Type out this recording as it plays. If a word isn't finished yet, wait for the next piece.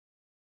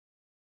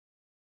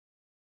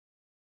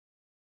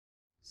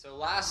So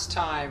last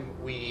time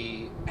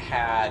we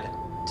had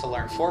to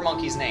learn 4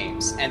 monkeys'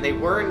 names, and they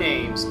were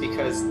names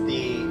because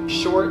the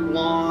short,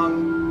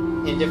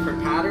 long, in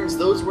different patterns,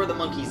 those were the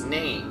monkeys'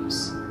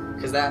 names,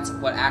 because that's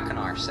what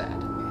Akanar said.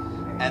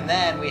 And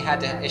then we had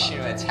to issue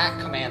an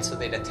attack command so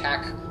they'd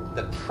attack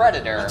the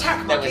predator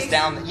that was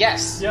down.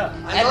 Yes. Yeah.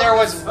 And there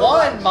was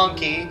one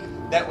monkey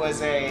that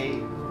was a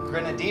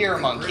grenadier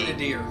monkey.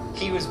 Grenadier.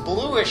 He was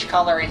bluish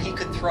color and he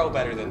could throw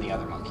better than the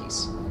other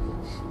monkeys.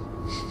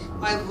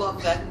 I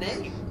love that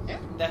name. Yeah.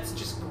 That's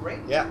just great.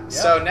 Yeah.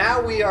 So now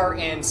we are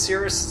in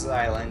Sirrus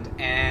Island,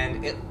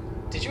 and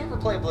did you ever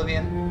play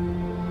Oblivion?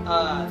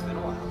 It's been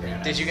a while.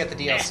 Yeah. Did you get the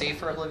DLC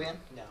for Oblivion?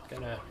 No.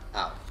 Gonna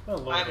Oh.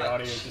 lower the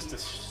audio just a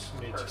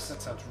smidge.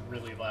 That sounds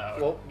really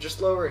loud. Well,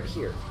 just lower it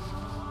here.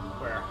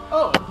 Where?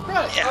 Oh,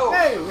 right. Yeah. Oh,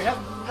 hey, we have.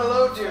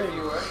 Hello, dear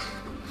viewer.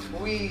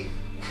 We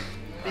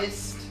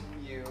missed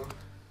you.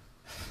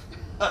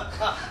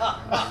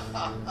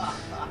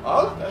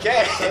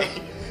 Okay.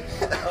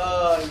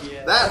 Oh,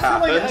 yeah. That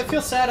happened. I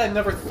feel sad I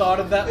never thought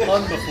of that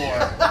one before.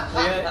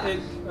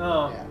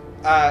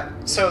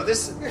 So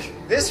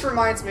this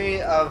reminds me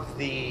of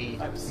the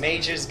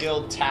Mages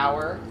Guild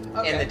Tower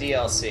in the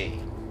DLC.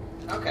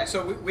 Okay.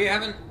 So we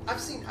haven't. I've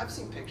seen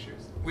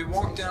pictures. We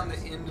walked down the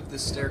end of the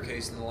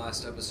staircase in the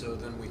last episode,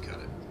 then we cut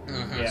it.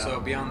 Mm-hmm. Yeah. So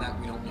beyond that,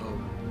 we don't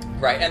know.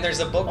 Right, and there's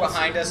a book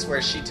behind us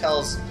where she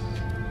tells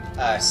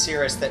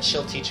Sirrus that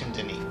she'll teach him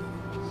to knee.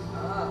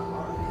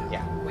 Oh,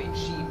 Yeah. Wait,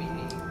 she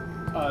meaning?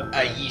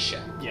 Yisha.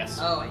 Yes.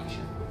 Oh,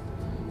 Aisha.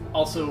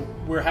 Also,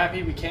 we're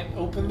happy we can't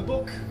open the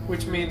book,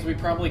 which means we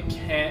probably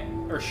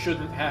can't or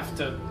shouldn't have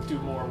to do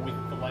more with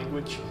the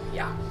language.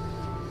 Yeah.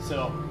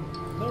 So,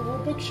 no more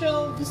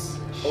bookshelves.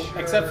 Sure.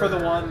 Except for the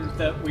one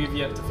that we've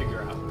yet to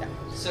figure out. Yeah.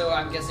 So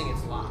I'm guessing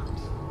it's locked.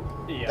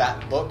 Yeah.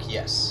 That book,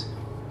 yes.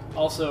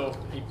 Also,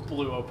 he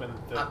blew open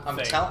the I'm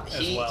thing telling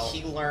as well.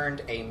 he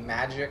learned a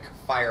magic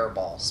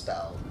fireball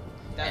spell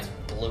That's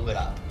and blew it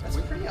up. that's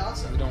pretty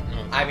awesome. We don't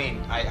know. I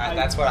mean, I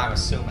that's what I'm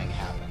assuming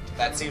happened.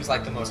 That seems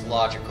like the most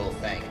logical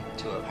thing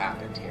to have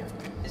happened here.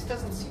 This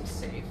doesn't seem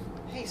safe.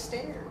 Hey,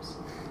 stairs.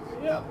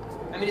 Yeah.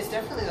 I mean, it's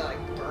definitely like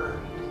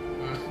burned.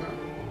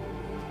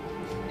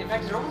 Mm-hmm. In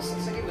fact, it almost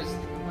looks like it was.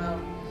 Well,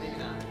 maybe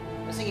not.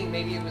 I was thinking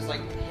maybe it was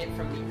like hit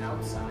from the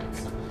outside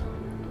somehow.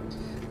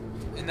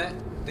 And that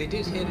they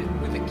did hit it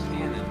with a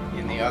cannon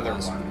In the on other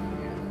last one.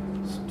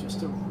 It's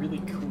just a really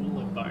cool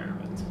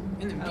environment.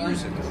 And the I like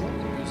music. it. I love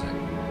the music.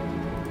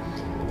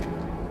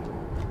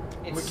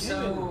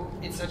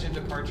 It's such a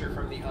departure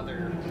from the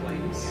other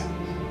place.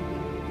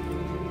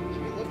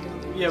 Did we look down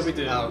there? Yeah, we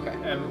did. Oh, okay.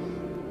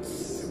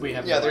 We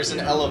have Yeah, no there's an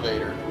idea.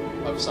 elevator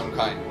of some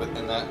kind,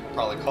 and that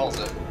probably calls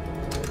it.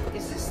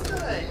 Is this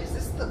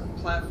the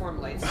platform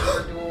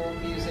lightsaber duel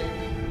music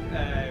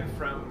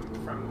from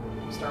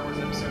Star Wars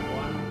Episode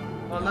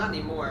 1? Well, not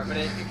anymore, but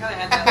it kind of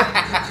had that. Like,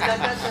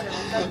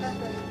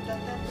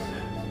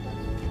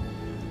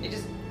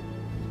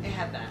 it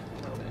had that a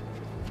little bit.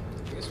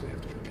 I guess we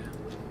have to go down.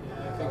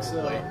 Yeah, I think so.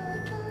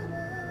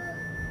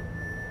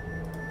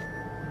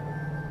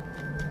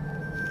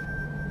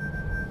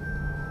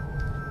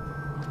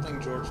 I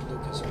think George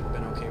Lucas would have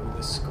been okay with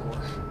this score.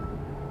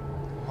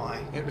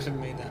 Why? It would have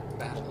made that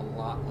battle a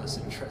lot less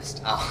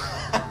interesting.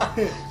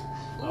 Oh.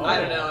 I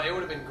don't know. It would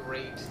have been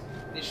great.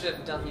 They should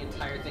have done the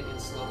entire thing in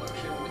slow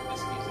motion with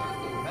this music.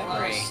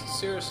 Memory.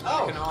 Seriously,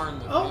 Oh. an arm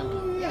the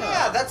Oh, yeah.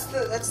 Yeah, that's the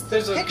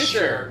There's a picture.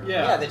 picture.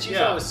 Yeah. that you Yeah.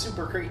 thought was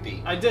super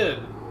creepy. I did.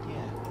 Yeah.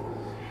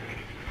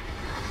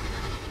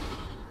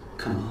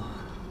 Come on.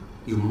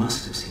 You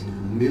must have seen it a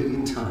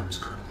million times,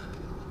 Grandpa.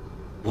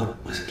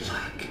 What was it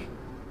like?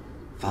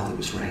 Father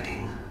was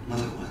writing.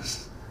 Mother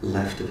was.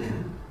 Left of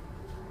him.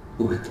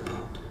 Who had the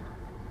boat?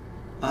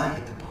 I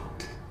had the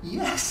boat.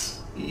 Yes.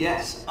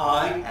 Yes,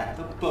 I had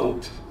the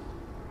boat.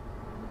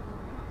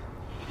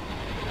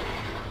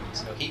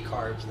 So he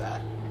carved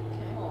that.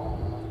 Oh,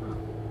 well,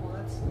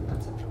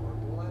 that's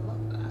adorable. I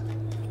love that.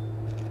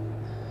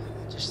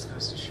 It just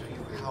goes to show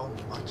you how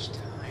much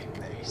time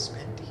they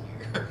spent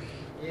here.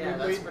 Yeah,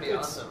 that's pretty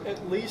It's awesome.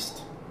 At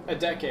least a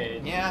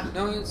decade. Yeah.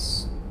 No, I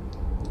was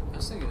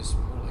thinking it's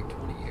more like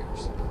 20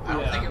 years. I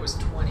don't Yeah. think it was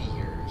 20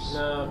 years.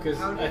 No, because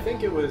How did- I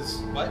think it was.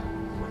 What?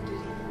 What did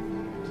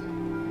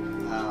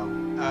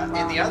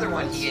In the other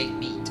one, he ate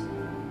meat.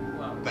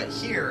 Well, But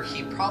here,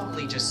 he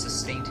probably just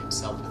sustained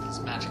himself with his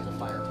magical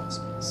fireball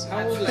spells.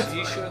 How old is That's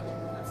Yisha?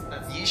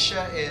 that's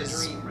Yisha the is,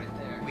 dream right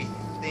there. we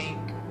think,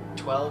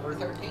 12 or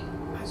 13.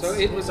 So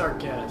it was our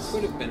guess.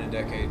 could have been a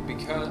decade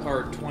because,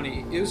 or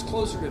 20. It was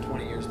closer to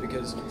 20 years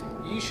because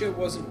Yisha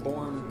wasn't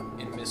born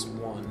in Myst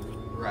 1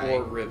 Right.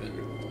 or Riven.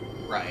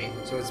 Right.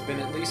 So it's been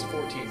at least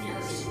 14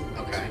 years.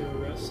 Okay.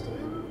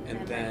 Interesting.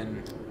 And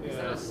then Is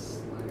that Yeah. a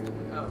slider?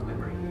 Oh,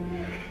 memory.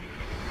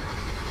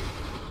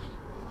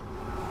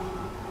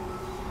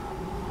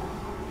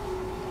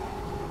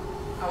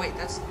 Oh, wait,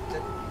 that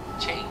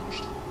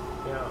changed.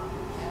 Yeah.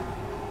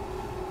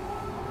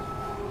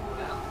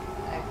 Well,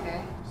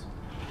 Okay.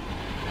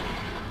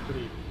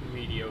 Pretty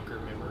mediocre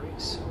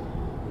memories.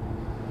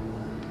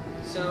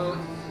 so,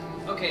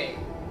 okay.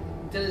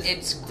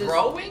 It's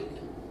growing?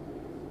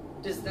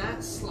 Does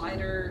that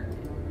slider...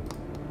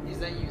 Is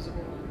that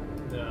usable?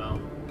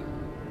 No.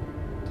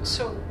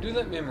 So Do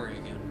that memory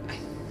again. I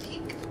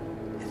think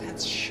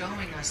that's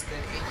showing us that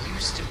it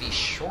used to be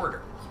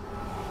shorter.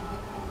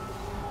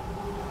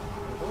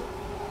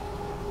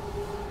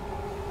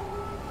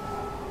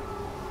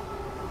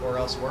 Or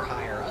else we're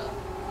higher up.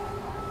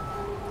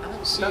 I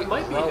don't see That it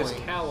might be his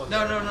growing. calendar.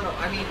 No.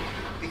 I mean,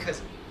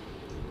 because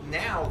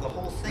now the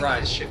whole thing Right.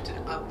 has shifted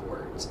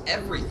upwards.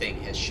 Everything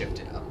has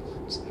shifted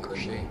upwards. Could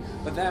be.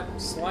 But that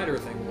slider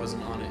thing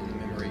wasn't on it in the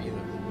memory either.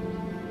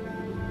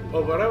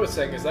 Well, what I was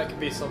saying is that could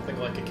be something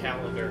like a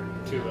calendar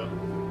to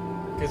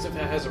him. Because if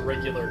it has a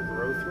regular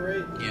growth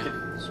rate, Yeah, you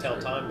can tell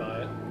true. time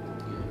by it.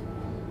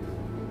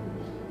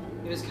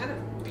 It was kind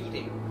of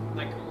beating,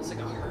 like almost like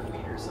a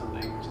heartbeat or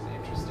something, which is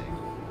interesting.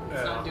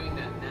 It's not doing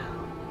that now.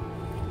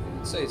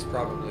 I'd say it's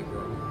probably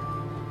growing.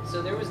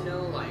 So there was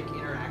no like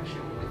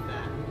interaction with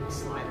that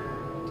slider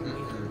to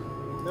me.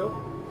 Nope.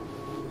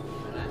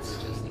 But that's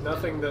just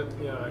Nothing that,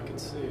 I could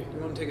see. You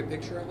want to take a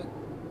picture of it?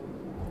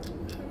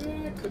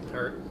 It couldn't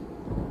hurt.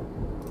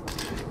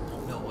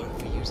 Oh no, what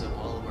if we use up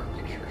all of our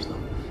pictures though?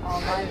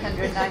 All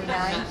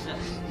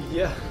 999.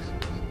 Yeah.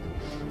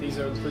 These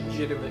are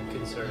legitimate You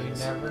concerns.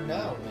 never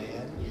know,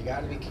 man. You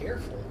gotta be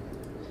careful.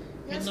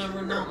 You It never kind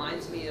of know.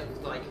 reminds me of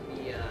like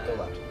Go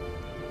left.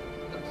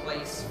 the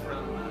place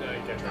from No,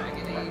 you can't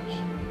Dragon try. Age.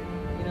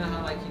 You know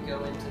how like you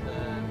go into the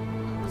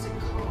what's it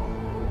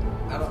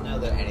called? I don't know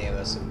that any of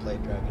us have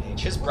played Dragon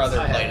Age. His brother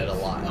I played have. it a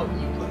lot. Oh,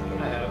 you played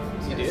it. I have. I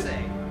was You gonna did?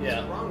 say, Yeah.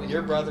 what's wrong with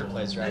Your you brother people?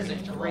 plays Dragon That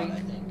is Age a a great, lot,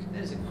 I think.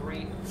 That is a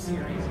great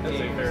series. of That's a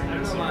games. very I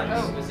don't good know about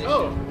series. Inquisition,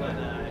 Oh. but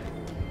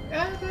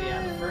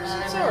yeah, the first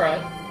It's one,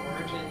 alright.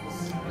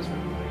 Origins was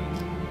really great.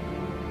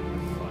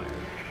 Fire.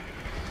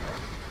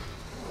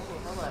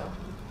 Oh, hello.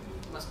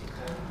 Must be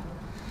cool.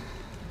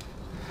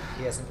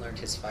 He hasn't learned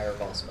his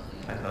fireball spell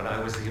I yet. thought I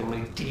was the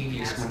only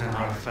devious one in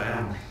our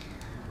family.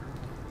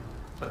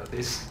 But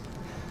this...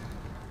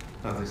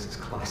 Oh, this is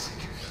classic.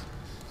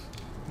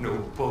 No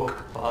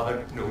book,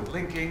 father, no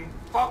blinking.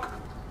 Fuck!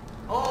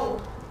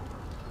 Oh!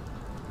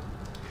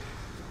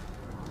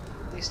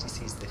 At least he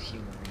sees the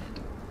humor in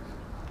it.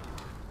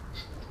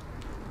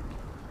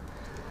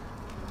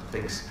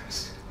 Thanks,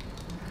 Sirrus.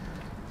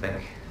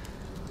 Thank you.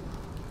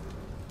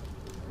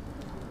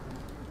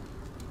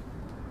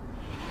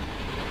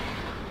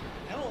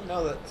 I don't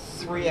know that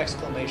 3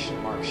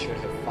 exclamation marks should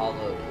have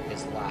followed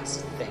his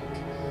last think.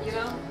 You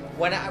know?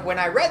 When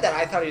I read that,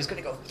 I thought he was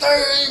going to go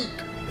think,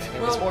 and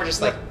it was more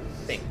just like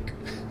think.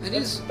 It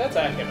is. That's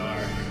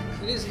Akinar.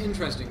 It is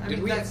interesting. I Did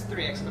mean, we? that's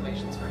 3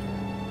 exclamations for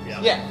him.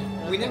 Yeah.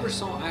 Yeah, We never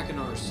saw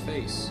Akinar's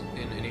face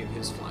in any of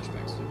his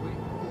flashbacks, did we?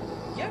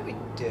 yeah, we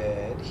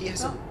did. He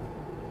has a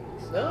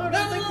No, I no,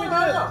 don't think we did.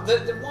 no.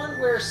 The one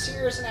where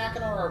Sirrus and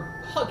Akinar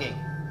are hugging.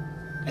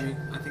 I mean,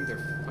 I think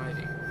they're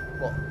fighting.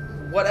 Well,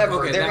 whatever.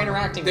 Okay, They're that-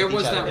 interacting There with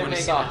was each that other. one, They're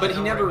I saw, making but out, he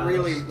don't never worry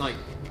about really it. like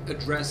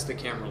addressed the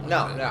camera. Like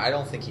No, that. no, I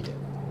don't think he did.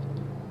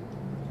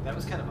 That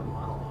was kind of a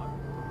monologue.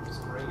 It was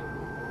great.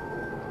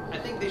 I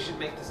think they should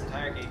make this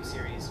entire game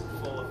series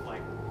full of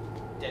like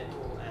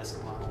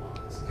Deadpool-esque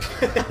monologues.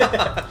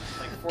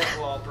 Like fourth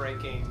wall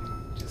breaking,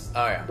 just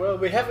Oh yeah, Well,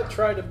 we haven't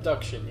tried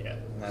abduction yet.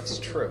 that's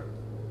true.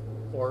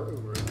 Or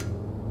Uru.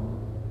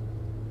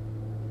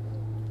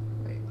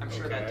 I'm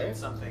sure that Okay. did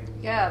something.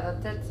 Yeah,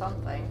 that did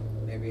something.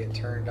 Maybe it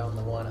turned on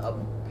the one up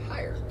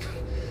higher.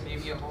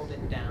 Maybe you hold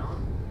it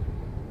down.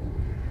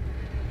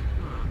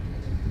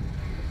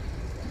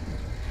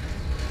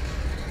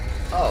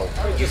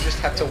 Oh, you just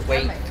have to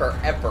wait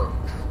forever.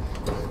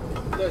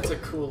 That's a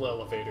cool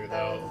elevator,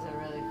 That is though.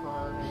 a really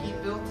cool He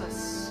elevator. built a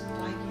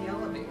spiky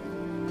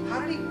elevator.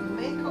 How did he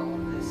make all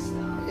of this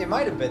stuff? It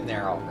might have been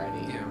there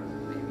already. Yeah.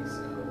 Maybe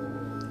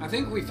so. I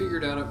think we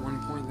figured out at one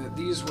point that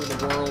these were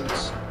the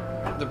worlds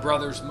the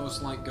brothers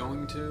most like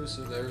going to,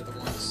 so they're the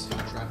ones he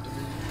trapped him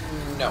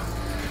in. No,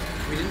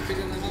 We didn't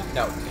figure that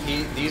out. no.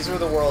 These are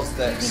the worlds You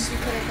that think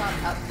you could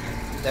have gone up?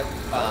 that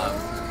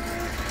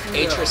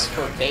Atris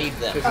forbade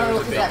them. Because there Oh,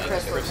 was a because that big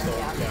crystal was crystal,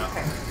 down. yeah.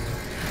 Okay.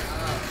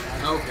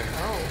 Okay.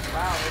 Oh,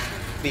 wow.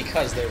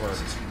 Because they were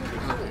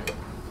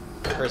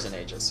prison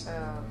ages.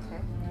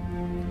 Okay.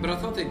 But I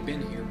thought they'd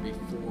been here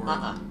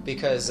before.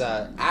 Because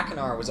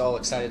Akinar was all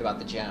excited about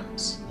the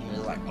gems. He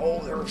was like,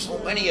 "Oh, there are so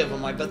many of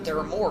them. I bet there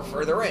are more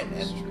further in."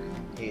 That's And true.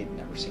 he had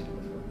never seen it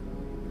before.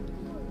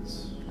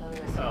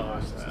 Oh,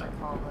 there's just that. a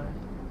call there.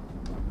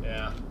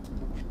 Yeah.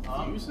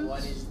 Fuses?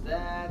 What is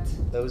that?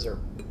 Those are.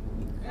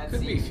 That's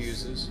Could be these.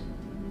 fuses.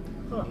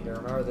 Huh. You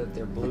remember that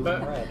they're blue But-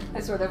 and red. I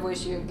sort of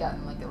wish you had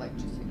gotten like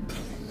electricity.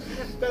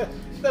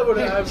 That would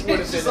have It's been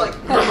just like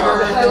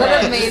I would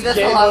have made this a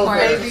Game lot more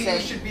over. maybe you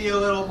interesting. should be a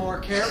little more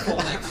careful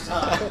next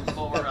time,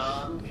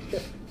 moron.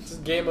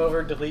 Just game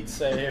over, delete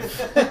save.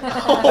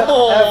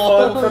 Oh.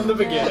 Have fun from the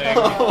beginning.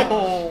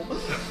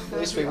 At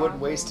least we wouldn't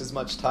waste as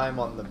much time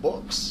on the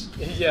books.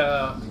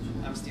 Yeah.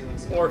 I'm stealing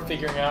some. Or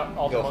figuring out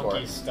all Go the for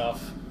monkey it.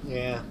 stuff.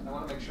 Yeah. I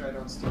want to make sure I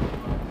don't steal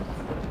them.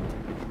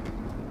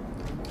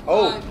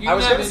 Oh, You I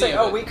was have going to say. any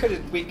of Oh, it. we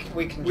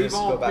can We've just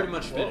all go back. pretty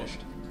much finished.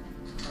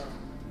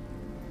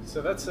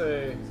 So that's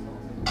a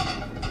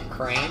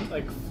Crane?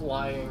 like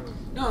flying.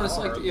 No, it's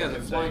like car the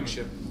looking flying thing.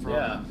 ship from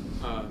Yeah.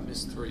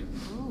 Myst 3.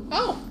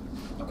 Oh,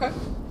 okay.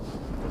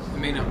 It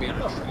may not be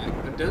on a track,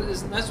 but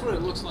that's what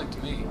it looks like to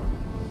me.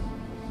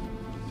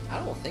 I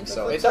don't think That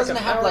so. looks It doesn't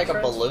like a have power like a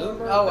balloon.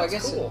 transformer. Oh, I That's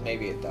guess cool.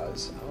 maybe it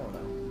does. I don't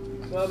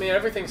know. Well, I mean,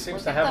 everything seems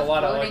What's to like have a that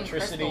lot of floating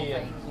electricity crystal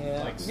and thing?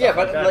 Yeah, like stuff yeah,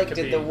 but that like, could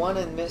did be the one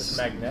in just Myst?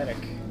 magnetic?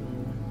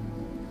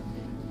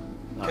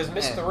 Because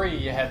Myst 3,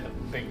 you had the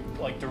big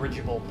like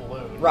dirigible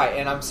balloon. Right,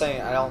 and I'm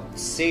saying I don't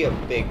see a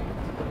big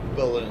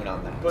balloon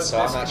on that, But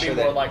so this I'm not would be sure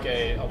more that. like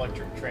a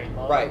electric train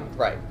line.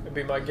 Right. Would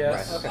be my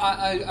guess. Right,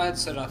 okay. I'd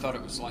said I thought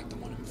it was like the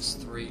one in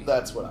Myst 3.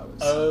 That's what I was.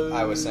 Oh,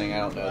 I was saying I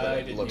don't know I that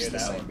it didn't looks hear the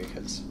that same one.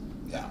 because.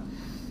 Yeah.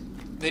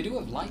 They do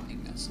have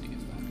lightning, that's the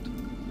effect.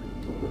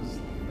 What's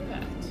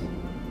that?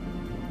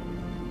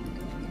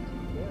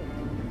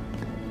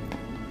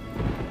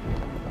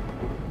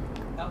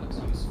 That looks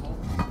useful.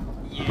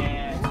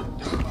 Yeah.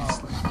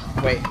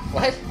 Wait,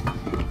 what?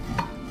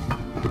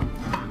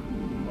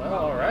 Well,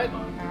 all right.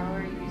 How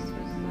are you supposed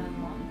to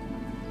unlock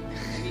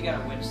Maybe you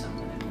gotta winch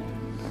something in there.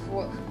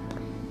 What?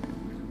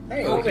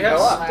 Hey, Oh, we we can have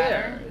go up.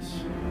 stairs.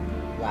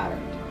 Ladder.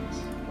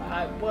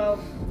 Well,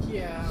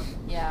 yeah.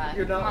 Yeah.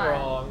 You're not come on.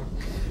 wrong.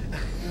 No,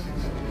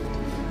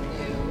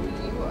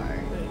 you are.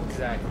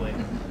 Exactly. You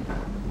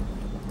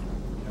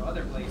know,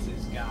 other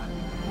places got an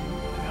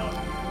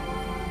elevator.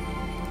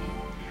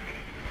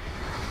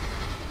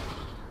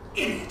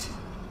 Idiot!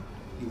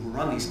 You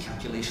run these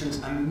calculations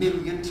a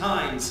million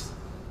times.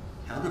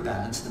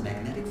 Counterbalance the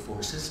magnetic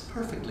forces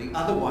perfectly,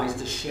 otherwise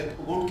the ship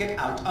won't get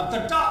out of the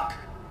dock.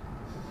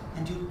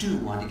 And you do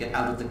want to get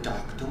out of the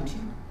dock, don't you?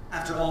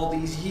 After all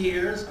these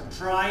years of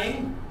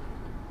trying?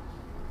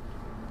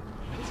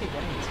 What is he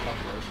running these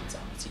calculations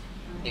on? Is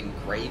he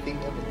engraving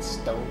them in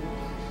stone?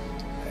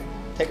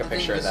 Take a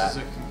picture of that.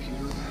 This is a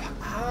computer.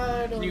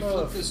 I don't Can you know.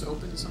 flip if- this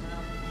open somehow?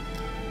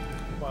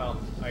 Well,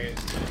 I guess.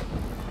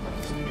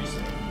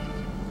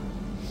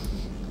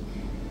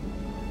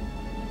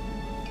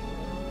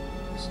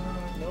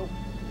 Nope.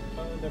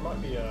 There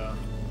might be a.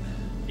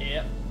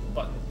 Yeah,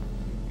 button.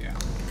 Yeah.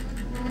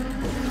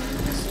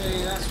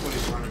 See, that's what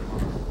he's running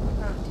on.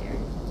 Oh dear.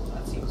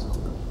 That seems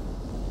cool.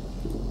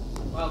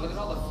 Wow, look at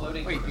all the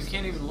floating. Wait, you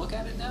can't even look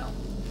at it now?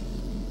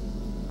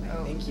 I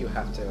think you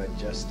have to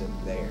adjust it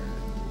there.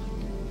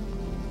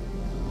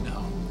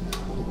 No.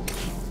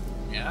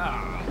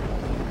 Yeah.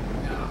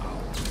 No.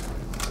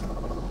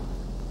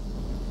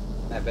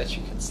 I bet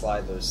you can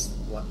slide those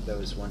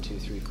 1, 2,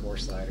 3, 4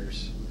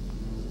 sliders.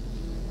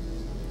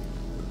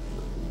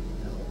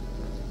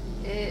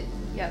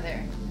 Yeah,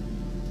 there.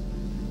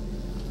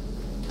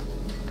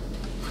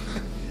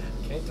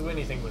 Can't do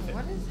anything with it.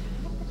 What is happening?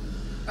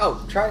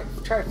 Oh, try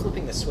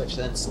flipping the switch,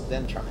 then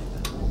try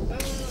that.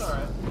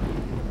 Alright.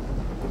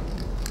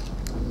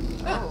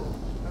 Oh,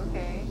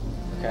 okay.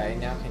 Okay,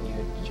 now can you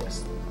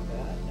adjust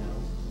that? No.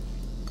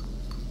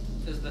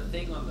 Does the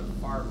thing on the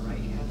far right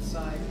hand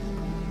side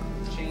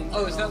change?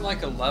 Oh, at is all? that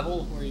like a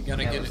level where you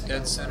gotta Yeah, get let's it go.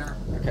 dead center?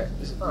 Okay,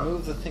 just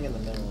move the thing in the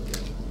middle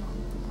again.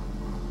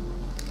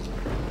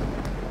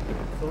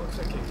 So it looks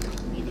like it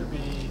could either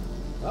be.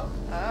 Oh,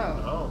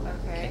 Oh. Oh.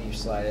 Okay. can you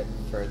slide it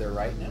further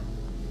right now?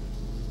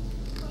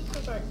 Let's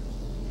go back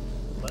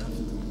left.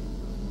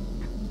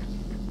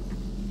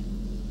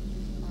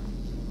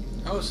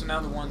 Oh, so now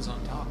the ones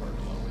on top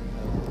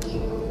are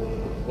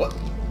glowing. What?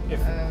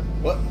 If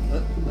What?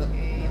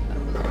 Okay.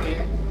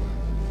 Weird.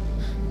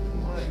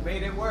 You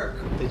made it work.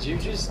 Did you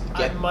just I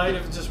get? might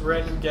have just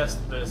random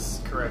guessed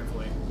this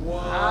correctly.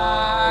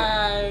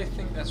 I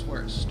think that's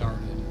where it started.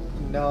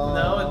 No.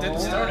 No, it didn't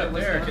start it up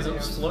was there down because it there.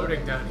 was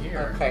floating down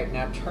here. Okay,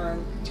 now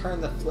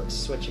turn the flip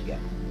switch again.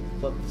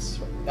 Flip the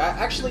switch.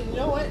 Actually, you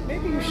know what?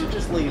 Maybe you should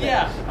just leave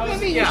Yeah, it. I was,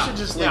 Maybe yeah, you should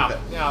just leave yeah, it.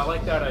 Yeah, I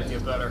like that idea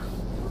better.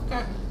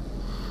 Okay.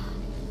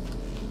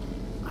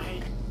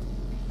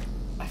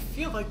 I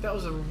feel like that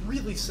was a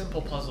really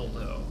simple puzzle,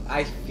 though.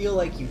 I feel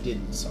like you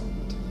didn't solve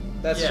it.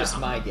 That's Yeah. just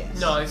my guess.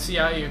 No, I see.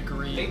 I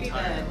agree Maybe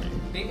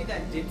entirely.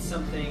 that did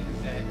something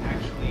that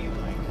actually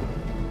like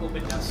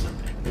opened up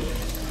something.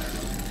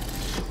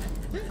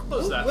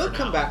 Close that We'll for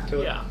come now. back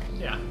to it.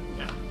 Yeah.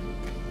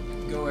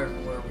 Go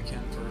everywhere we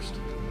can first.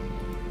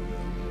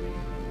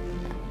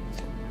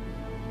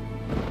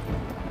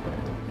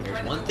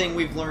 There's one thing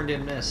we've learned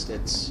in Myst.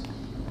 It's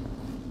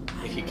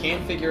if you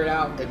can't figure it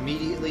out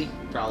immediately, you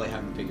probably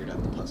haven't figured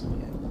out the puzzle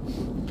yet.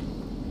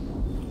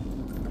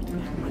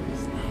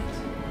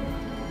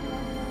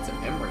 It's a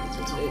memory.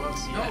 It's what it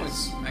is. No,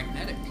 it's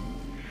magnetic.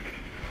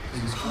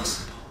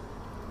 Impossible.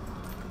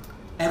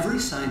 Every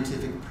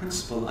scientific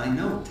principle I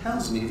know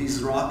tells me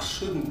these rocks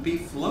shouldn't be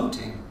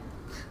floating.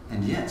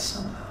 And yet,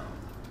 somehow,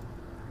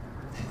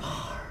 they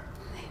are.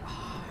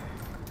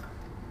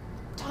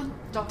 Dun,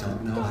 dun,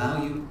 Don't know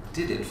how you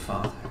did it,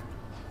 Father.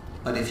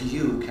 But if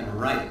you can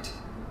write it,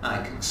 I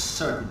can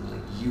certainly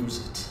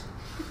use it.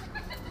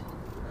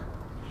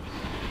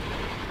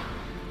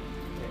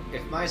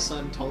 If my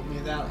son told me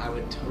that, I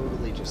would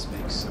totally just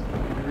make some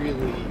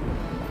really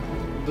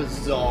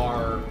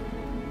bizarre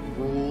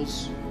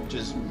rules.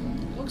 Just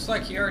Looks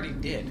like he already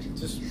did.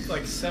 Just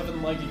like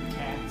 7-legged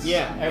cats.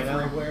 Yeah, you know?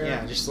 everywhere.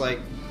 Yeah, just like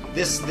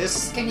this.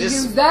 Can you this,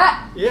 use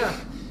that? Yeah.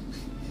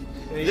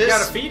 And you This-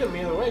 gotta feed them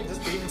either way,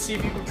 just to even see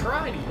if you can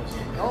try to use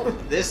them. Oh,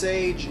 this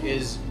age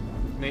is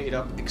made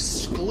up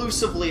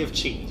exclusively of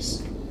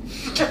cheese.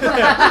 That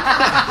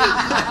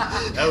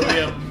would be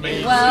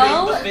amazing.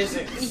 Well,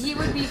 Physics. he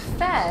would be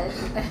fed.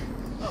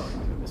 Oh,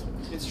 this one.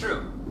 It's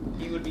true.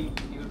 He would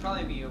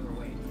probably be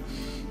overweight.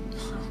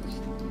 Just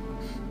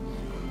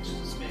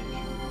a smidge.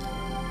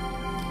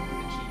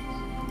 The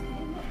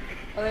cheese.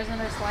 Oh, there's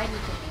another slide you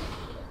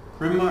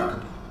can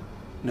Remarkable.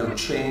 No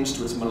change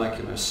to its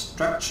molecular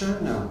structure,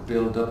 no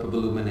buildup of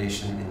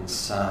illumination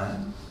inside.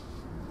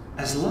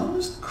 As long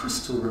as the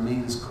crystal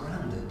remains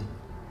grounded,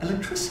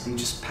 electricity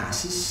just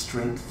passes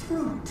straight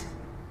through it.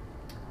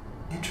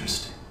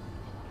 Interesting.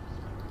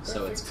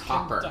 So it's Perfect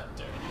copper.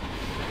 conductor.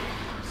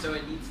 So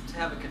it needs to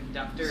have a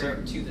conductor So-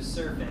 to the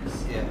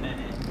surface, Yeah. and then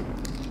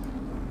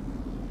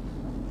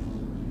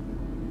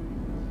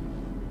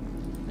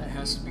That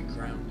has to be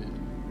grounded.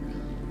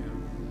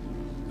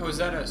 Oh, is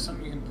that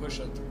something you can push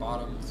at the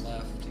bottom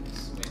left?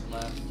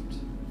 Left.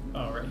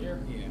 Oh, right here?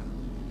 Yeah.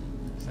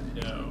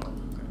 No.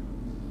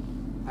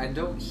 I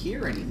don't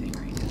hear anything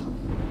right now.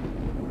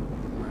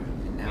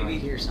 And now I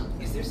hear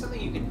something. Is there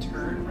something you can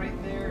turn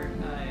right there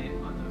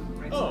on the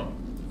right Oh, side?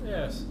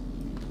 yes.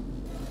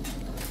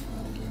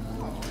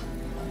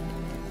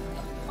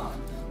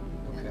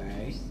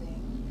 Okay.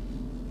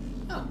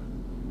 Oh.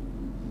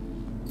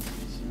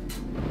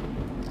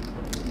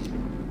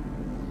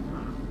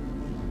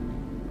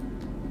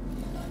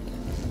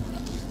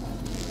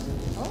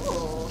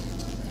 Oh,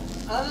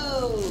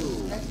 Oh.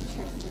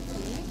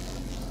 electricity.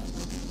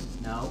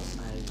 No,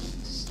 I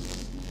just.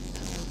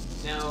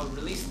 Now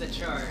release the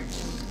charge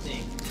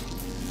thing.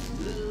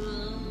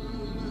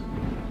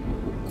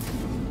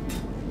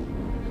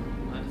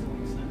 That doesn't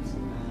make sense.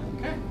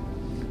 Okay.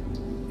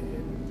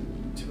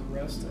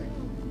 Interesting.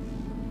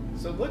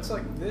 So it looks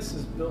like this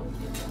is built.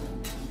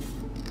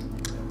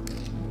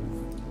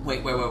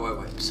 Wait.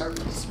 Start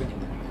spinning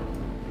that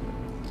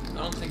again. I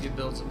don't think it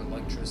builds up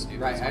electricity.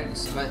 Right,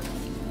 but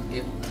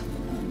it.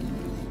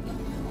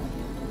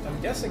 I'm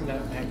guessing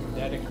that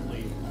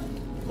magnetically,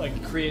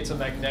 like, creates a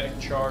magnetic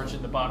charge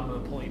in the bottom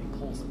of the plate and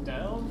pulls it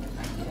down.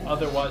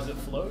 Otherwise, it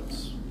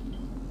floats.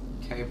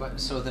 Okay, but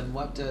so then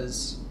what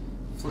does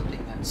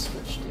flipping that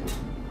switch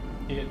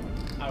do? It,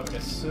 I would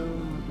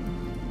assume,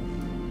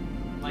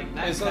 Like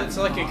that. it's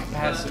like a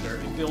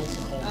capacitor. It builds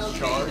and holds Okay,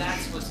 charge,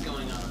 that's what's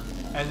going on.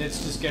 and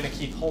it's just going to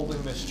keep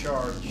holding this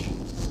charge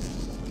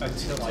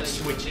until I you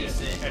switch it,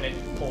 release it. and it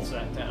pulls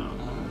that down.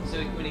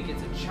 So when it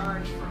gets a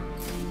charge from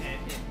it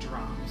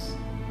drops.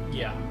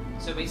 Yeah.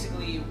 So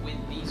basically, when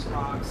these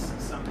rocks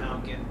somehow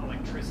get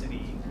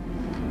electricity,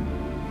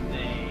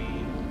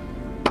 they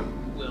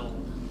will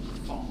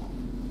fall.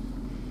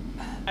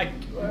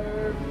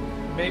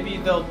 Maybe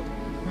they'll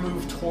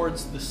move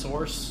towards the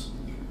source.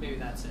 Maybe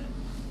that's it.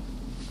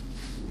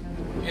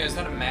 Yeah, is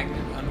that a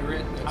magnet under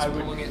it that's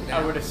pulling it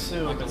down? I would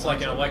assume it's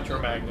like an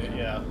electromagnet.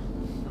 Yeah.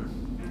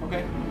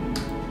 Okay.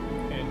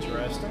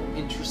 Interesting.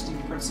 Interesting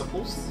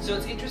principles. So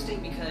it's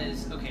interesting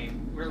because, okay,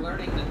 we're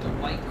learning that the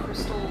white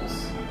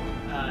crystals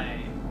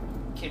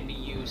can be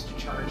used to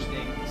charge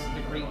things.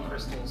 The green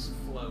crystals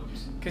float.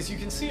 Because you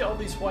can see all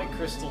these white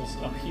crystals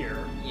up here.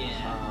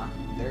 Yeah.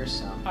 There's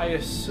some. I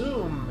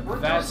assume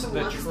Weren't that's those the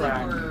ones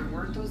track.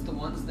 weren't those the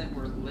ones that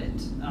were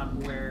lit up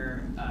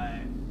where,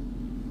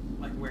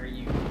 like where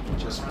you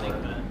Just were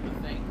running were.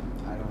 the thing?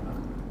 I don't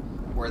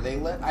know. Were they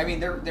lit? I mean,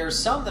 there's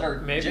some that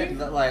are Maybe?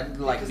 that like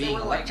Because being there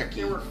were electric.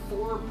 there were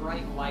 4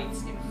 bright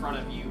lights in front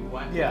of you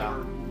when Yeah. you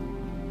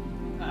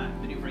were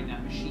maneuvering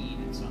that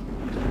machine, and so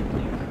maybe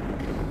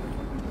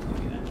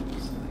that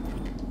was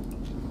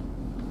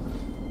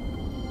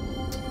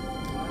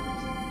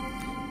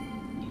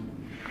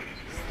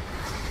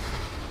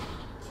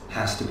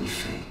Has to be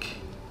fake.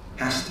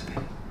 Has to be.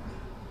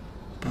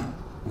 But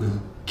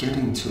will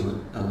getting to it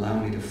allow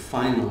me to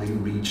finally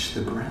reach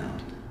the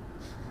ground?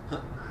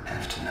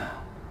 Have to know.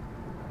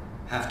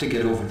 Have to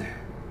get over there.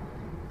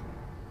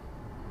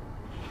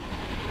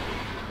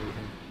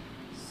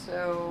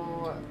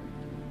 So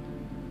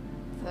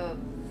the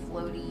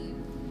floaty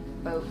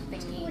boat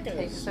thingy Like a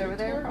takes us over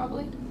there, sweetheart?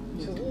 probably.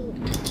 It's a little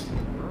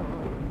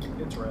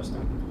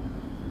interesting.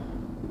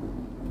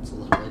 It's a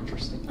little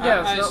interesting.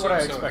 Yeah, it's not what I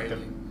assume so, expected.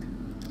 really.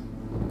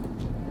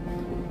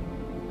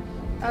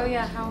 Oh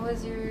yeah, how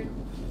was your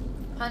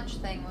punch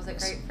thing? Was it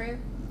great for you?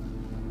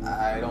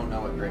 I don't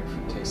know what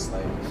grapefruit tastes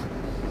like.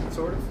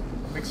 Sort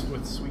of mixed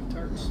with sweet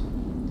tarts. So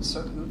It's a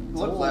look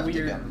little left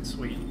weird again. and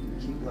sweet.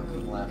 Keep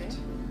looking left.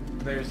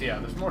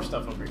 There's more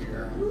stuff over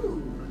here.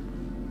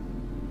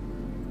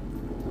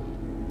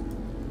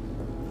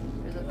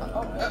 There's a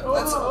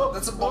book.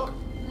 That's a book.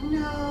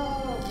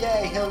 No!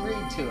 Yay, he'll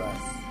read to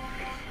us.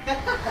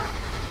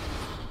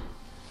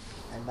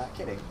 I'm not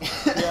kidding.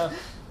 Yeah.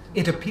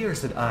 It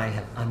appears that I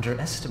have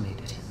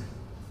underestimated him.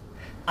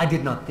 I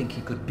did not think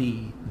he could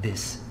be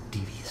this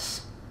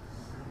devious.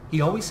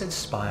 He always said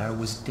Spire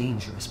was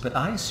dangerous, but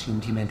I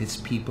assumed he meant its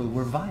people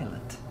were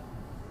violent.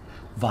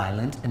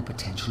 violent and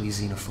potentially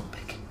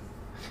xenophobic.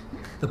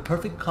 The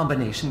perfect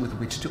combination with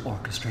which to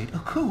orchestrate a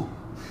coup.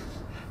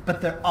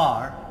 But there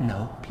are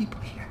no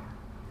people here.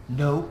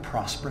 No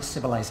prosperous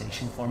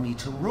civilization for me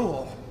to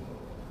rule.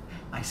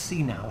 I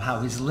see now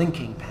how his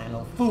linking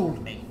panel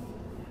fooled me.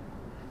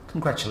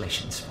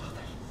 Congratulations,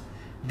 Father.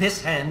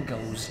 This hand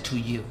goes to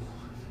you.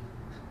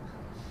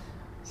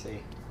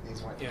 See,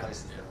 these weren't the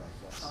places that were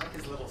like this. I like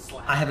his little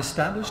slap. I have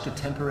established a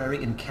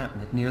temporary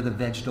encampment near the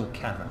vegetal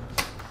cavern.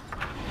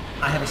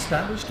 I have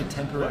established a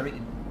temporary...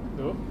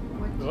 Nope.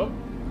 Nope.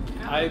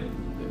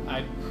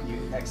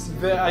 You exit.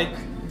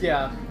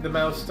 Yeah, the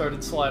mouse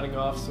started sliding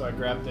off, so I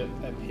grabbed it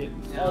and hit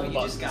No, all the you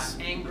buttons. just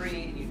got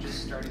angry and you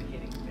just started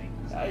hitting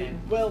things.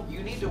 Well,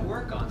 You need to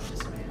work on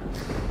this, man.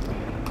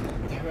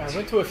 I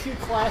went to a few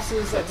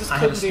classes. I just I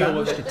have couldn't deal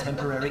with established a it.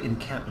 temporary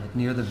encampment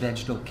near the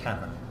vegetal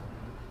cavern.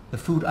 The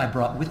food I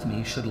brought with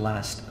me should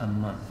last a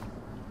month.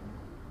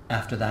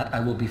 After that, I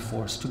will be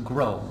forced to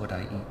grow what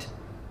I eat.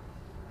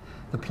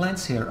 The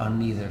plants here are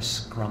neither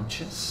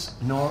scrumptious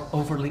nor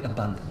overly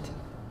abundant,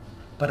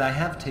 but I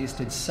have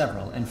tasted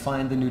several and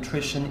find the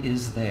nutrition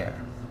is there.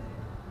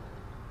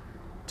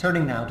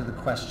 Turning now to the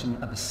question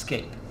of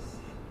escape.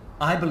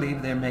 I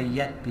believe there may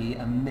yet be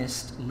a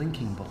Myst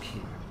linking book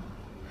here.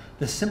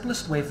 The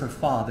simplest way for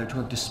Father to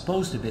have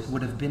disposed of it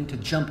would have been to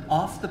jump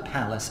off the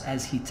palace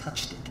as he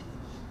touched it.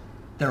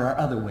 There are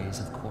other ways,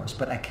 of course,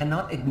 but I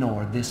cannot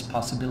ignore this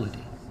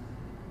possibility.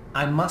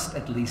 I must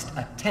at least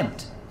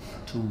attempt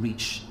to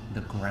reach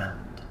the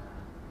ground.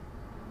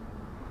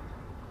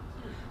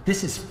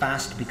 This is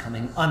fast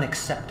becoming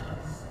unacceptable.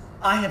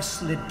 I have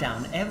slid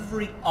down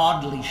every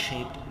oddly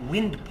shaped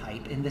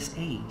windpipe in this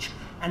age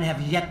and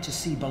have yet to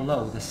see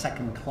below the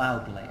second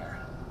cloud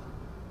layer.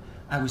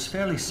 I was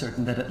fairly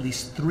certain that at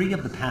least 3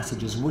 of the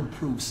passages would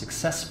prove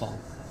successful.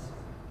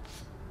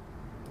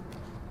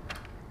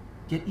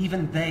 Yet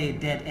even they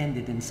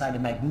dead-ended inside a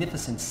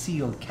magnificent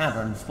sealed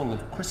cavern full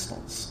of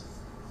crystals.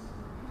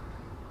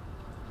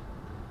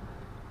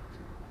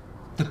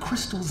 The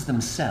crystals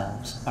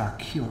themselves are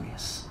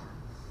curious.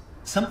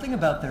 Something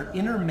about their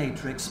inner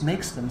matrix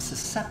makes them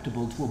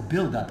susceptible to a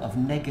buildup of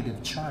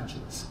negative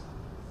charges.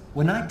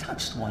 When I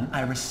touched one,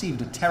 I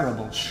received a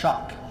terrible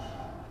shock.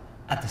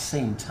 At the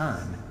same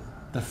time,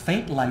 the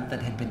faint light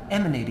that had been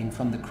emanating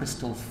from the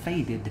crystal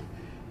faded,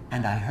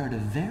 and I heard a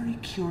very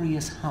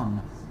curious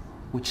hum,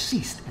 which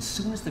ceased as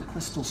soon as the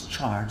crystal's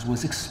charge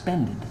was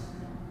expended.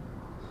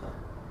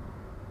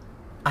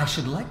 I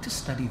should like to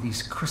study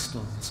these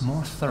crystals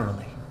more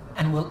thoroughly,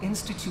 and will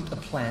institute a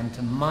plan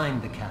to mine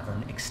the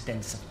cavern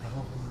extensively.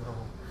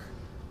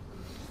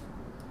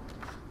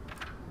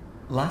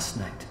 Last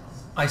night,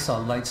 I saw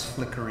lights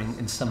flickering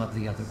in some of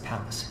the other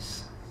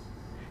palaces.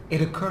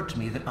 It occurred to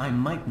me that I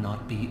might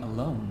not be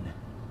alone.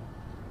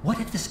 What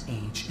if this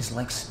age is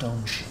like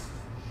stone ship?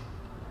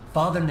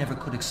 Father never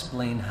could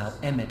explain how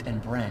Emmett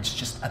and Branch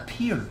just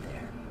appeared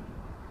there.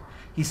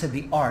 He said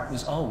the art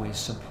was always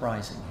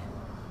surprising him.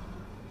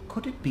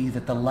 Could it be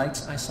that the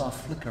lights I saw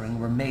flickering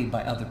were made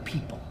by other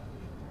people?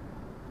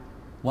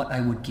 What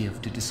I would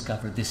give to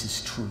discover this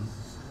is true.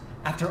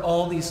 After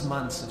all these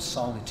months of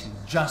solitude,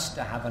 just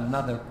to have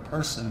another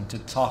person to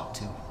talk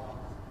to.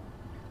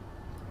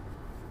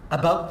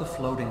 About the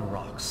floating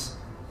rocks.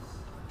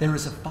 There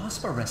is a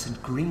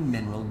phosphorescent green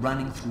mineral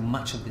running through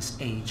much of this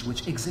age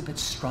which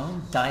exhibits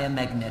strong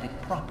diamagnetic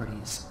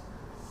properties.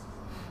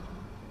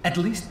 At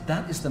least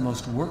that is the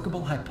most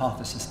workable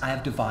hypothesis I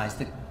have devised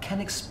that can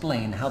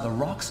explain how the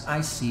rocks I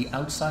see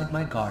outside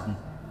my garden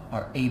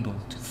are able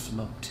to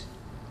float.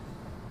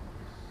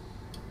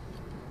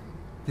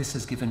 This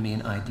has given me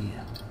an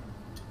idea.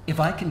 If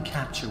I can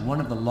capture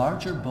one of the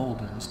larger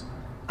boulders,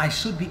 I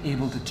should be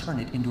able to turn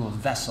it into a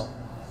vessel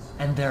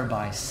and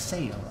thereby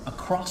sail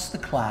across the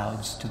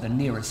clouds to the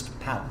nearest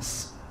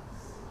palace.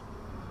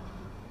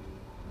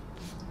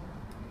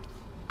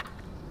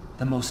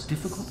 The most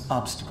difficult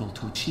obstacle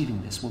to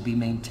achieving this will be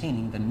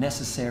maintaining the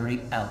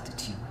necessary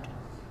altitude.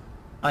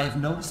 I have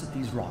noticed that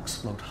these rocks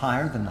float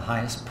higher than the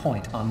highest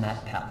point on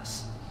that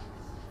palace.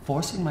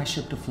 Forcing my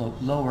ship to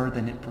float lower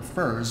than it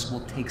prefers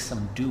will take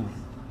some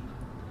doing.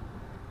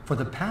 For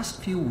the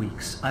past few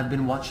weeks, I've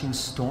been watching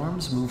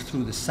storms move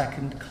through the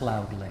second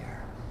cloud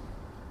layer.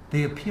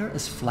 They appear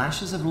as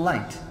flashes of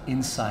light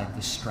inside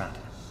the strata.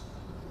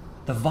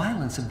 The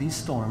violence of these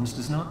storms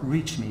does not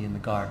reach me in the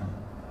garden.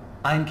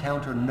 I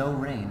encounter no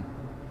rain,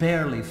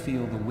 barely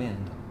feel the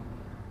wind.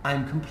 I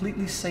am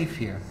completely safe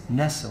here,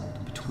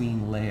 nestled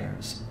between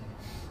layers.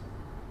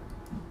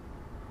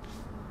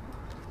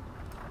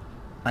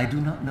 I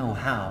do not know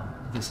how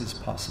this is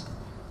possible.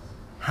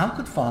 How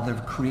could Father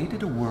have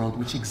created a world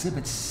which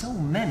exhibits so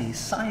many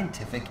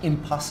scientific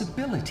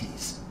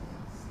impossibilities?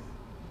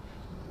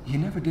 He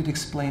never did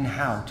explain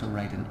how to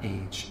write an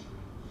age.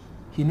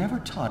 He never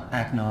taught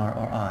Agnar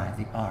or I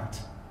the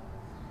art.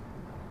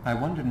 I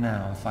wonder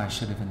now if I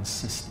should have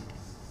insisted.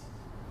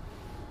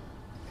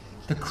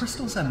 The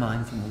crystals I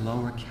mine from the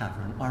lower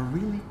cavern are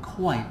really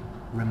quite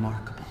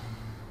remarkable.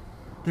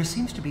 There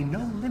seems to be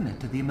no limit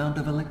to the amount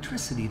of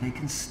electricity they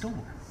can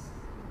store.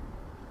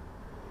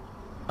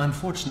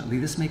 Unfortunately,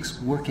 this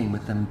makes working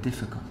with them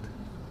difficult.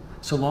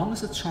 So long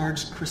as a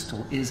charged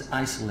crystal is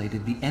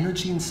isolated, the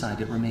energy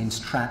inside it remains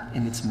trapped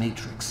in its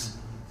matrix.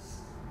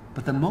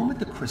 But the moment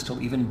the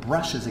crystal even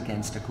brushes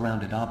against a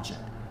grounded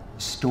object,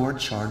 stored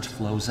charge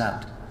flows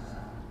out,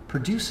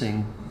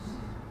 producing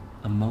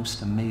a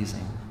most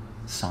amazing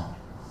song.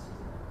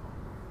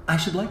 I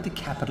should like to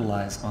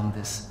capitalize on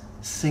this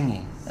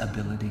singing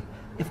ability,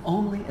 if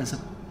only as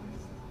a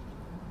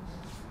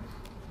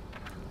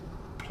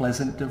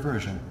pleasant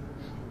diversion.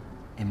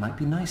 It might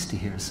be nice to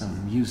hear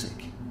some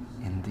music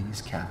in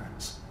these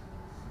caverns.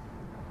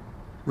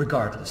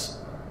 Regardless,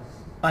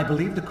 I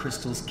believe the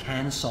crystals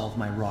can solve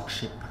my rock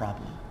ship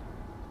problem.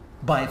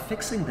 By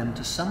affixing them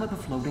to some of the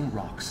floating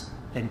rocks,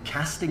 then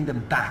casting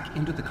them back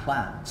into the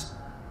clouds,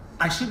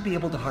 I should be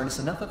able to harness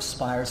enough of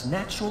Spire's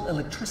natural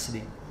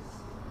electricity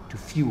to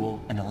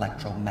fuel an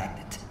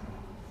electromagnet.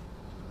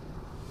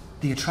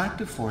 The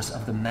attractive force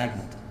of the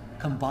magnet,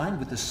 combined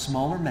with the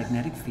smaller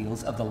magnetic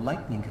fields of the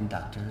lightning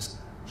conductors,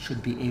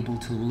 should be able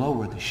to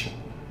lower the ship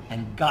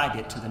and guide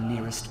it to the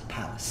nearest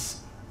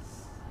palace.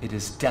 It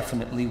is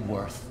definitely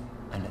worth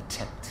an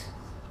attempt.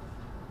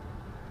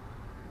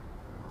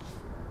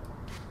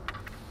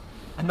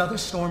 Another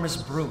storm is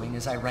brewing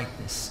as I write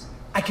this.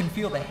 I can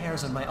feel the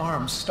hairs on my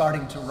arms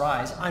starting to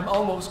rise. I'm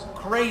almost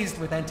crazed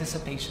with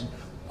anticipation,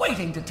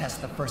 waiting to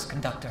test the first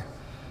conductor.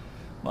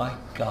 My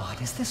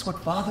God, is this what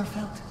Father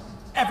felt?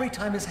 Every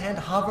time his hand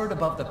hovered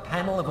above the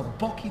panel of a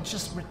book he'd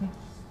just written?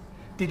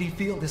 Did he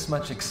feel this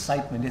much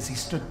excitement as he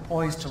stood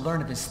poised to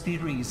learn of his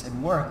theories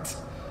and worked?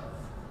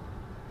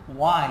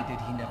 Why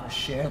did he never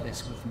share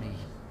this with me?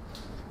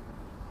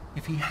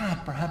 If he had,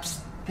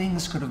 perhaps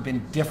things could have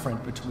been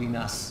different between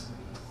us.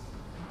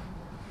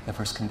 The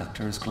first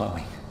conductor is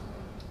glowing.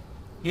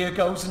 Here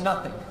goes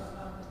nothing.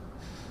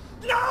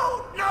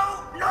 No,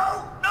 no,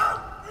 no,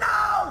 no,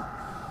 no!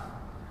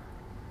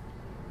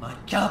 My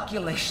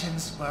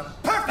calculations were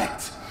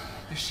perfect!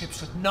 The ship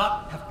should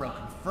not have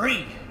broken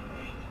free.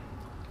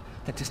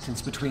 The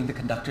distance between the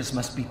conductors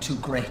must be too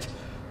great.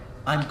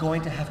 I'm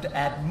going to have to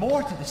add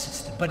more to the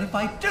system, but if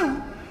I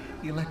do,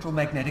 the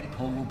electromagnetic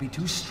pull will be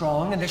too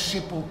strong and the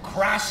ship will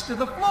crash to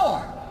the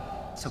floor.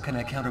 So can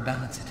I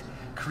counterbalance it?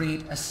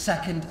 Create a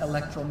second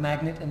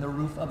electromagnet in the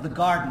roof of the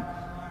garden.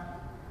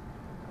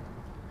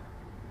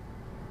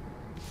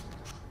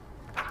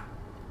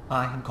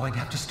 I am going to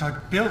have to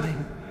start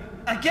building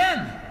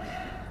again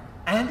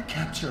and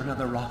capture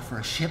another rock for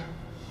a ship.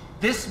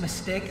 This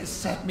mistake has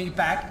set me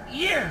back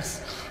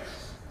years.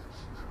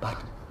 But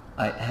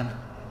I am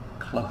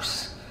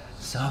close,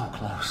 so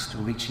close to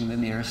reaching the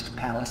nearest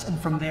palace, and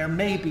from there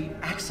maybe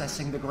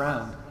accessing the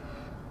ground.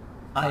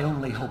 I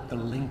only hope the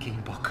linking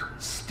book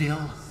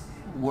still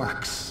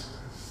works.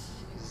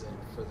 He's in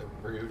for the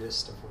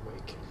rudest of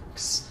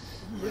awakenings.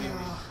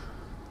 Yeah.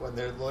 When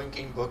their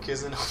linking book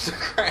isn't on the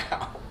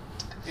ground.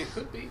 It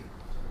could be.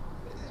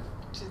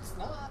 It's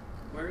not.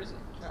 Where is it?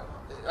 No.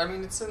 I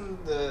mean, it's in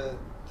the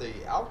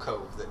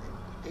alcove that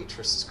Atris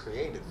has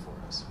created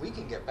for us. We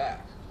can get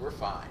back. We're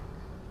fine.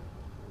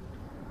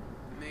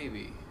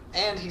 Maybe.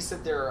 And he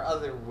said there are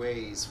other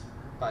ways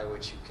by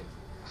which you can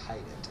hide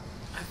it.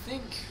 I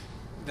think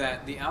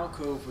that the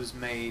alcove was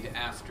made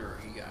after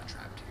he got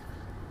trapped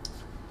here.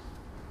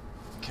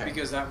 Okay.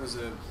 Because that was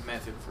a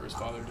method for his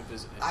father to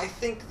visit him. I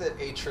think that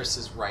Atris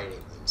is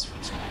writing these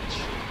from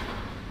scratch.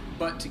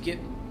 But to get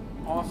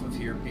off of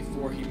here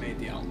before he made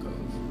the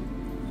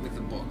alcove with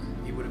the book,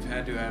 he would have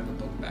had to have the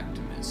book back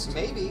to Myst.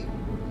 Maybe.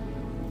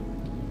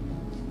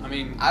 I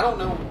mean, I don't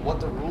know what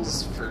the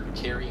rules for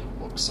carrying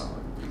books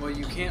are. well,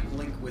 you can't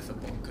link with a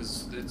book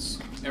because it's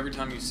every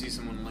time you see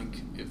someone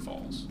link, it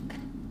falls.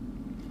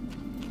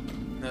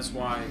 And that's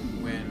why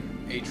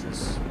when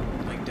Atris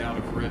linked out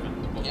of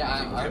Riven, the book.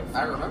 Yeah,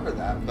 I remember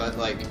that, but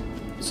like,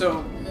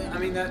 so I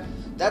mean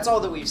that's all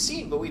that we've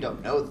seen, but we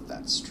don't know that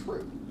that's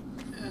true.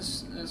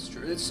 that's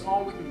true. It's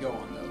all we can go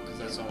on though, because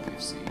that's all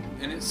we've seen,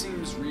 and it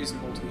seems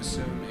reasonable to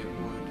assume it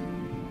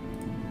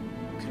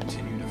would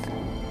continue to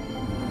fall.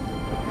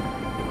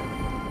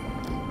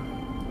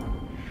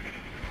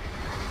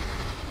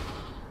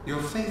 Your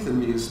faith in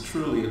me is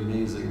truly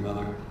amazing,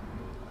 Mother.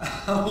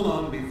 How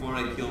long before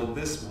I kill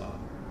this one?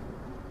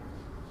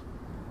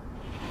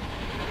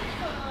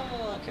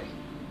 Okay.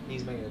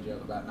 He's making a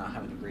joke about not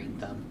having a green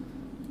thumb.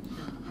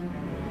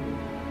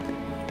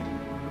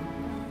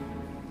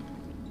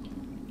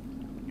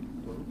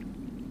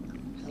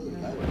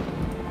 Hello.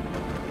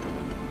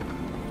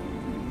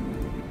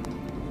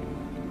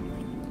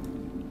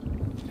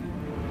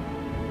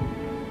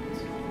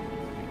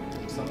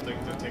 Something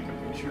to take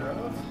a picture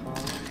of.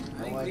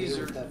 I think these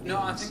are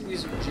I think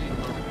these are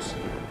GMOs.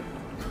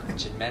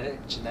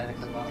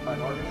 Genetically modified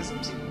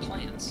organisms?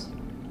 Plants.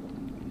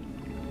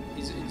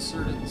 He's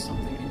inserted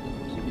something into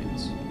the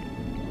plants.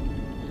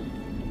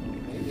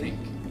 I think.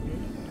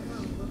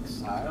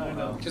 I don't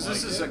know. Because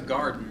this is a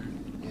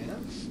garden. Yeah.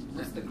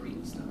 What's the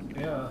green stuff?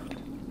 Yeah.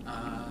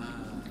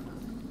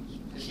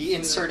 He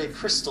inserted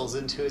crystals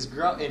into his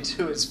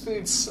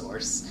food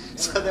source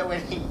so that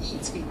when he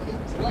eats, he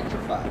gets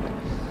electrified.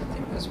 I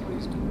think that's what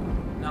he's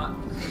doing. not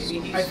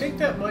crystals. I think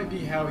that might be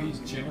how he's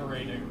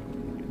generating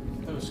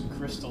those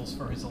crystals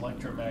for his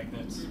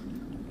electromagnets.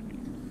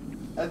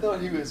 I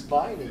thought he was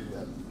finding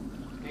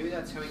them. Maybe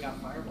that's how he got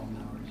fireball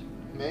powers.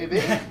 Maybe.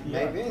 Yeah.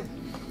 Maybe.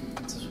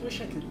 I just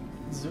wish I could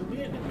zoom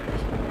in and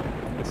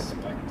actually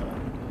inspect all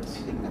I this.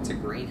 think that's a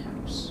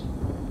greenhouse.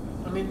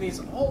 I mean, these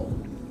all.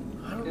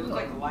 I don't They know. look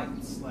like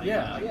lights. Like,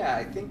 Yeah. Yeah,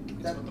 I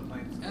think That's that. what the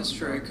plants do. That's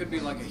true. It could be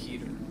like a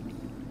heater.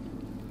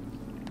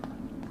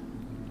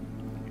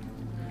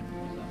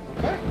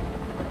 Okay.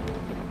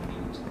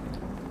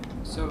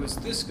 So is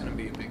this going to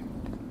be a big one?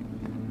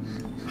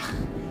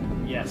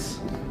 Yes.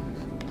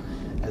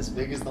 As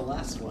big as the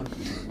last one.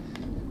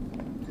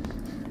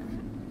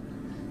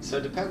 So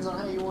it depends on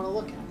how you want to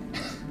look at it.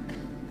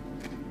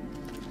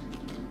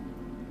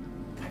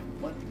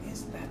 What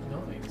is that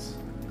noise?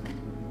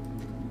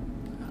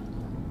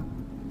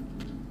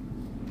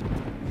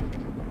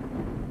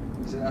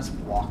 Is it us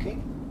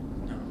walking?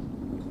 No.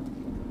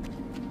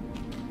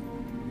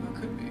 Well, it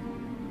could be.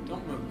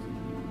 Don't move.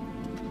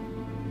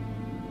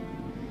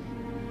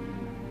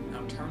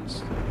 Now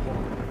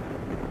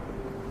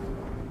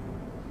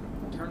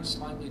turn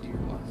slightly to your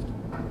left.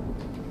 I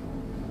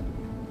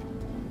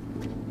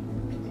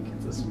think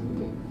it's us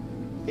moving.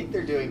 I think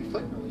they're doing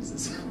foot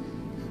noises.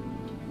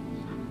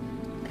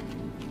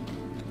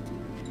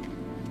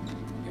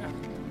 Yeah.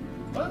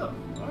 Oh,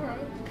 alright.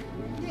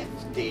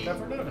 Nifty.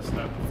 Never noticed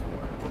that before.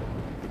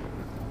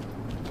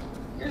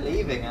 You're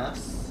leaving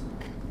us.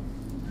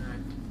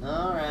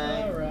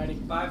 Alright.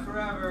 Alrighty. Bye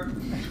forever.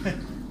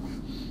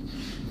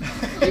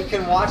 You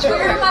can watch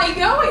Where am it. I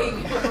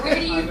going? Where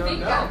do I you don't think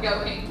know. I'm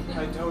going?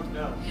 I don't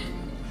know.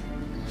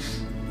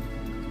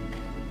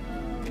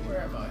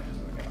 Where am I?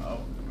 Oh,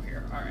 over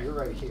here. Alright. You're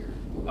right here.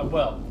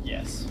 Well,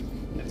 yes.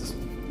 I just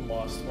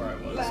lost where I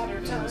was Ladder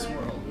in this time.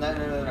 world.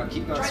 No.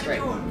 Keep going Try the straight.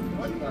 door.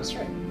 Keep going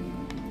straight.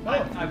 Oh,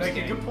 I'm you make a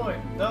scared. good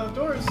point. No, the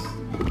doors.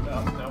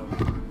 No.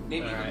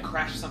 Maybe you Alright. can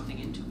crash something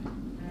into it.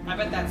 I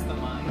bet that's the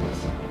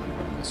mines.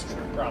 That's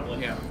true.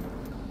 Probably. Yeah.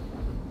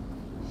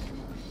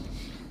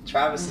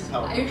 Travis is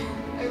helping.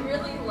 I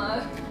really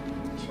love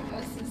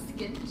Travis's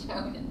skin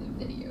tone in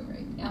the video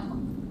right now.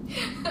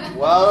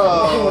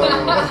 Whoa!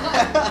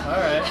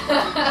 Alright.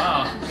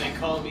 Wow. They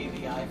call me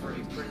the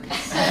Ivory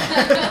Prince.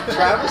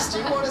 Travis, do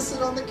you want to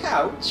sit on the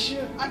couch?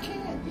 I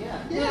can,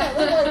 yeah. Yeah,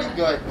 that might be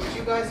good. Would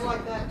you guys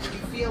like that? Would you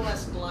feel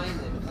less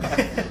blinded?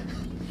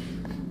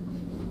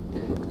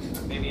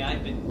 Maybe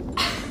I've been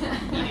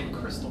eating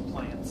crystal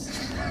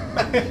plants.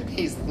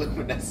 He's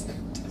luminescent.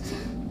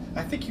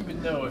 I think you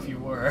would know if you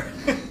were.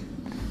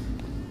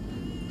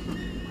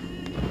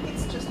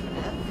 It's just an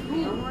app.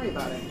 Don't worry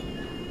about it.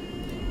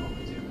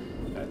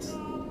 That's.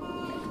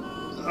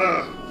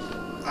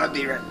 I'll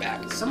be right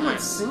back.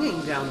 Someone's singing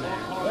down there.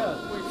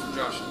 Well, Wait for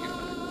Josh to get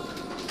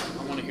back.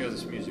 I want to hear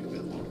this music a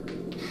bit longer.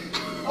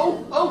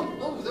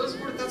 Oh! That's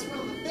one of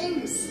the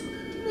things.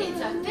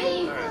 It's a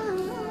thing.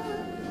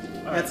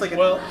 alright. That's like a-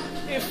 well,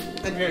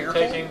 if an you're air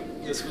taking hole?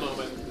 this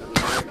moment